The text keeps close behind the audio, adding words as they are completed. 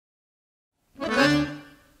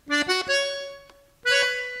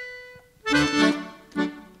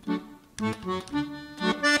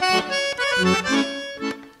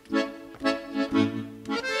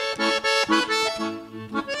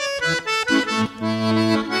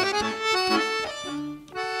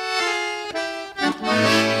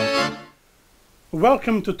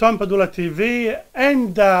Welcome to TomPadulaTV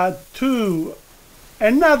and to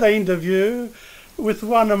another interview with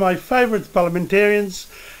one of my favourite parliamentarians,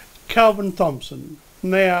 Kelvin Thomson.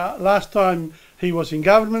 Now, last time he was in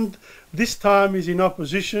government, this time he's in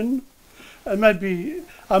opposition. Maybe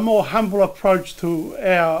a more humble approach to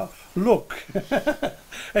our look,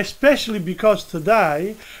 especially because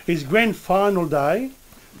today is grand final day,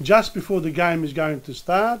 just before the game is going to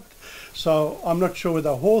start. So I'm not sure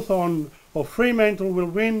whether Hawthorn or Fremantle will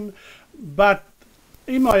win, but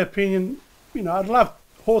in my opinion, I'd love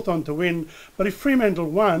Hawthorn to win, but if Fremantle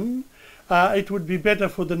won, it would be better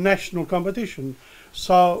for the national competition.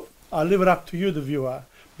 So I leave it up to you, the viewer,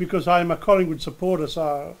 because I'm a Collingwood supporter,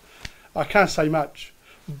 so I can't say much.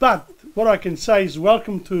 But what I can say is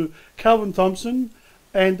welcome to Kelvin Thomson,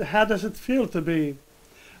 and how does it feel to be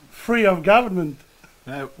free of government?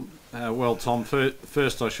 Well, Tom,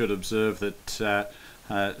 first I should observe that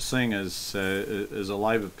seeing as a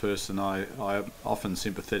Labor person, I'm often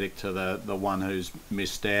sympathetic to the one who's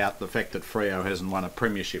missed out. The fact that Freo hasn't won a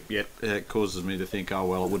premiership yet causes me to think, oh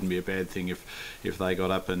well, it wouldn't be a bad thing if they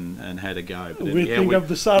got up and had a go. But we think of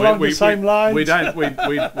the same lines. We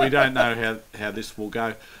don't know how this will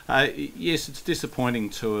go. Yes, it's disappointing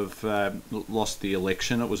to have lost the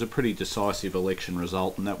election. It was a pretty decisive election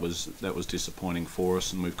result, and that was disappointing for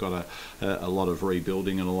us. And we've got a lot of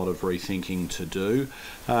rebuilding and a lot of rethinking to do.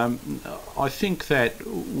 I think that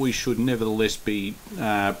we should nevertheless be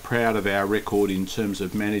proud of our record in terms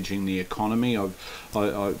of managing the economy.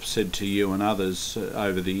 I've said to you and others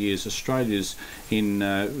over the years, Australia's in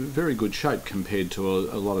very good shape compared to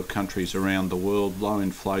a lot of countries around the world. Low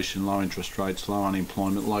inflation, low interest rates, low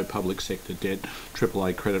unemployment, low public sector debt,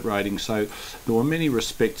 AAA credit rating. So there were many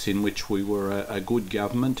respects in which we were a good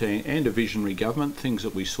government and a visionary government, things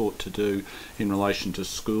that we sought to do in relation to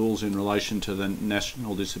schools, in relation to the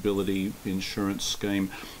National Disability Insurance Scheme,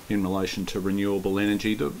 in relation to renewable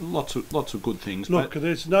energy. Lots of good things. Look,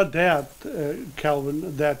 there's no doubt,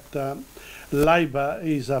 Kelvin, that Labor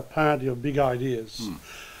is a party of big ideas.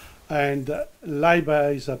 And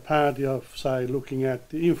Labor is a party of, say, looking at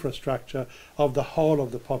the infrastructure of the whole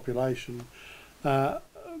of the population. But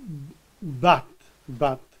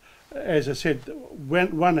as I said,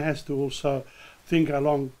 when one has to also think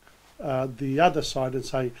along the other side and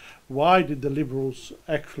say, why did the Liberals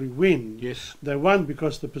actually win? Yes. They won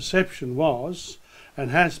because the perception was,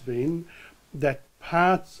 and has been, that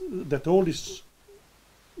all these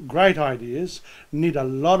great ideas need a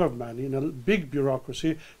lot of money and a big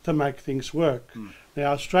bureaucracy to make things work.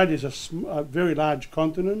 Now, Australia is a very large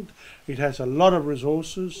continent. It has a lot of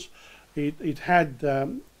resources. It had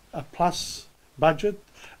a plus budget,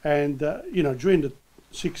 and during the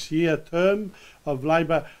 6-year term of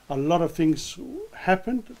Labor, a lot of things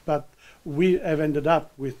happened, but we have ended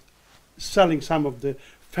up with selling some of the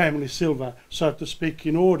family silver, so to speak,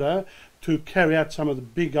 in order to carry out some of the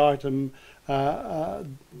big items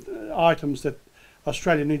that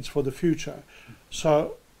Australia needs for the future.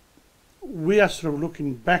 So we are sort of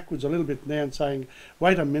looking backwards a little bit now and saying,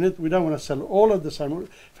 wait a minute, we don't want to sell all of the same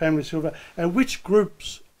family silver. And which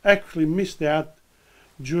groups actually missed out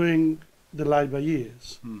during the Labor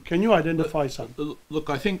years? Can you identify some? Look,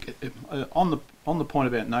 I think on the point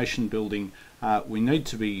about nation building, we need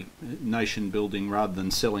to be nation building rather than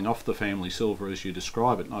selling off the family silver as you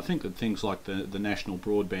describe it. And I think that things like the National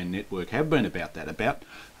Broadband Network have been about that, about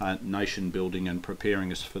nation building and preparing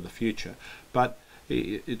us for the future. But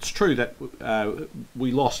it's true that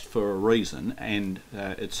we lost for a reason, and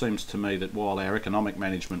it seems to me that while our economic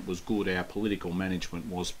management was good, our political management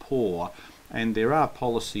was poor. And there are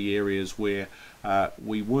policy areas where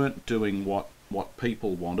we weren't doing what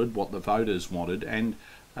people wanted, what the voters wanted, and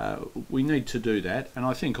we need to do that. And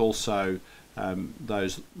I think also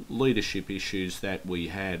those leadership issues that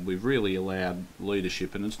we've really allowed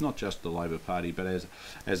leadership, and it's not just the Labor Party, but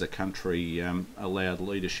as a country, allowed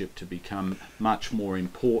leadership to become much more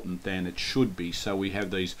important than it should be. So we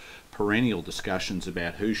have these perennial discussions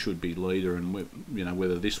about who should be leader and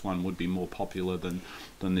whether this one would be more popular than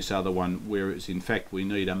this other one, whereas in fact we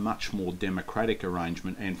need a much more democratic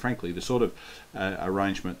arrangement, and frankly the sort of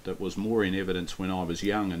arrangement that was more in evidence when I was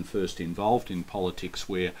young and first involved in politics,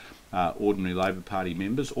 where ordinary Labor Party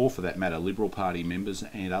members, or for that matter Liberal Party members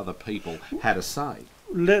and other people, had a say.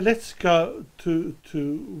 Let's go to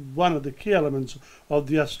one of the key elements of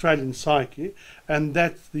the Australian psyche, and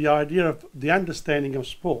that's the idea of the understanding of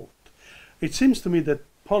sport. It seems to me that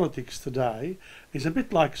politics today is a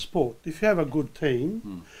bit like sport. If you have a good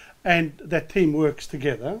team and that team works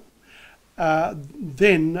together, and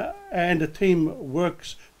the team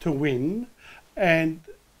works to win and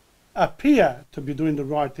appear to be doing the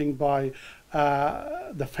right thing by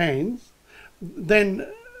the fans, then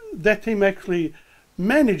that team actually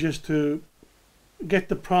manages to get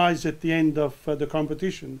the prize at the end of the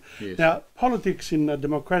competition. Yes. Now, politics in a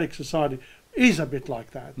democratic society is a bit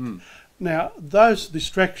like that. Mm. Now, those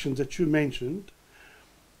distractions that you mentioned,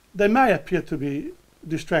 they may appear to be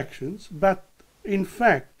distractions, but in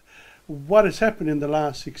fact, what has happened in the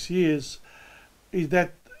last 6 years is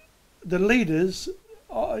that the leaders,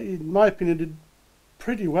 in my opinion, did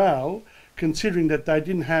pretty well, considering that they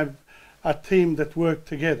didn't have a team that worked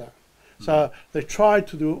together. So they tried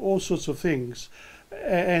to do all sorts of things.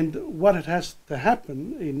 And what it has to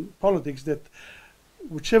happen in politics, that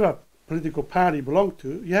whichever political party you belong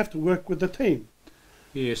to, you have to work with the team.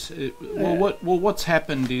 Yes. What's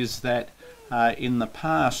happened is that in the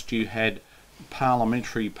past you had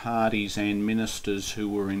parliamentary parties and ministers who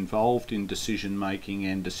were involved in decision making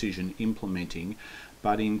and decision implementing,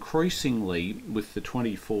 but increasingly with the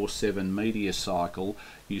 24/7 media cycle,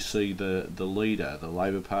 you see the leader, the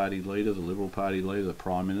Labor Party leader, the Liberal Party leader, the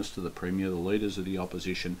Prime Minister, the Premier, the leaders of the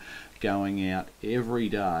opposition going out every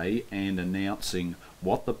day and announcing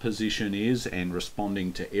what the position is and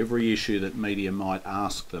responding to every issue that media might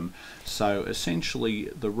ask them. So essentially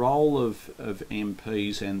the role of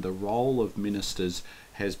MPs and the role of ministers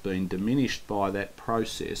has been diminished by that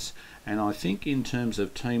process, and I think in terms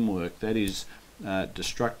of teamwork that is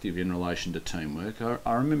destructive in relation to teamwork.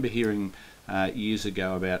 I remember hearing years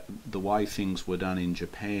ago about the way things were done in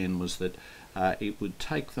Japan was that it would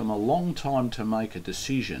take them a long time to make a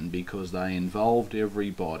decision because they involved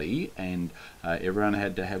everybody and everyone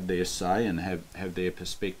had to have their say and have their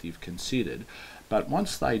perspective considered. But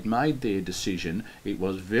once they'd made their decision, it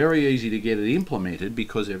was very easy to get it implemented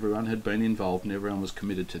because everyone had been involved and everyone was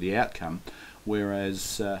committed to the outcome.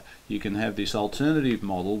 Whereas you can have this alternative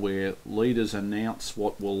model where leaders announce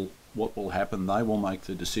what will happen, they will make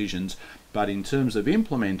the decisions, but in terms of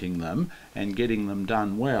implementing them and getting them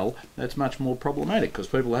done well, that's much more problematic because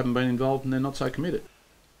people haven't been involved and they're not so committed.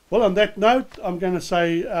 Well, on that note, I'm going to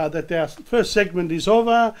say that our first segment is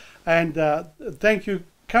over, and thank you.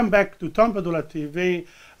 Come back to TomPadulaTV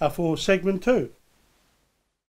for segment 2.